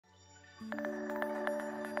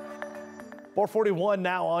4:41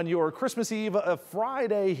 now on your Christmas Eve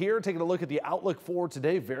Friday here. Taking a look at the outlook for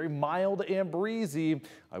today. Very mild and breezy.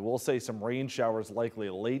 I will say some rain showers likely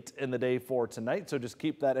late in the day for tonight. So just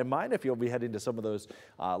keep that in mind if you'll be heading to some of those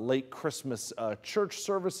late Christmas church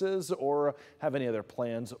services or have any other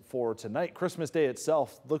plans for tonight. Christmas Day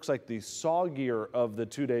itself looks like the soggier of the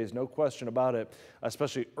 2 days. No question about it,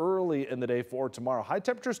 especially early in the day for tomorrow. High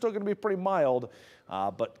temperature still going to be pretty mild,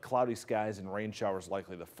 but cloudy skies and rain showers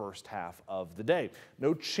likely the first half of the day.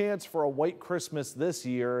 No chance for a white Christmas this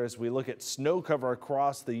year as we look at snow cover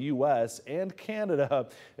across the U.S. and Canada.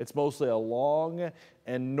 It's mostly along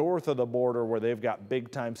and north of the border where they've got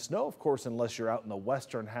big time snow, of course, unless you're out in the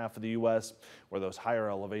western half of the U.S. where those higher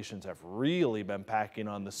elevations have really been packing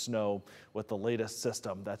on the snow with the latest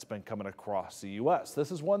system that's been coming across the U.S.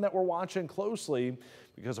 This is one that we're watching closely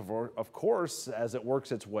because of course, as it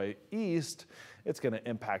works its way east, it's going to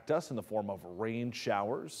impact us in the form of rain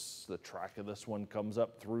showers. The track of this one comes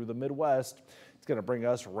up through the Midwest. It's going to bring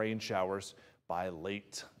us rain showers by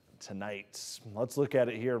late tonight. Let's look at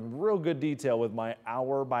it here in real good detail with my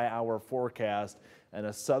hour-by-hour forecast. And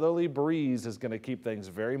a southerly breeze is going to keep things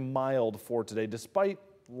very mild for today, despite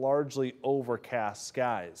largely overcast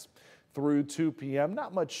skies. Through 2 p.m.,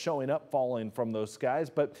 not much showing up falling from those skies,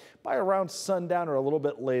 but by around sundown or a little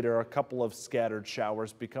bit later, a couple of scattered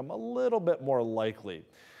showers become a little bit more likely.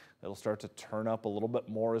 It'll start to turn up a little bit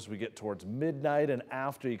more as we get towards midnight and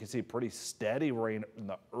after. You can see pretty steady rain in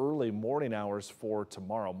the early morning hours for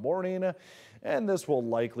tomorrow morning, and this will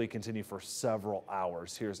likely continue for several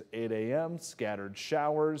hours. Here's 8 a.m., scattered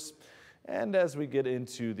showers. And as we get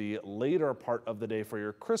into the later part of the day for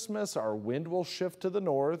your Christmas, our wind will shift to the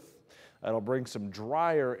north. That'll bring some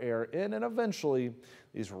drier air in, and eventually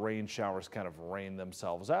these rain showers kind of rain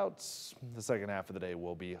themselves out. The second half of the day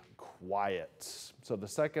will be quiet. So the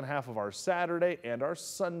second half of our Saturday and our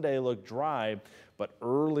Sunday look dry, but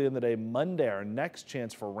early in the day, Monday, our next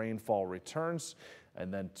chance for rainfall returns.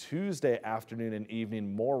 And then Tuesday afternoon and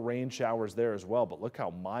evening, more rain showers there as well. But look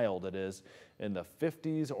how mild it is in the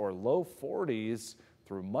 50s or low 40s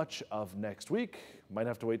through much of next week. Might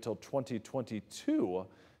have to wait till 2022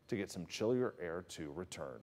 to get some chillier air to return.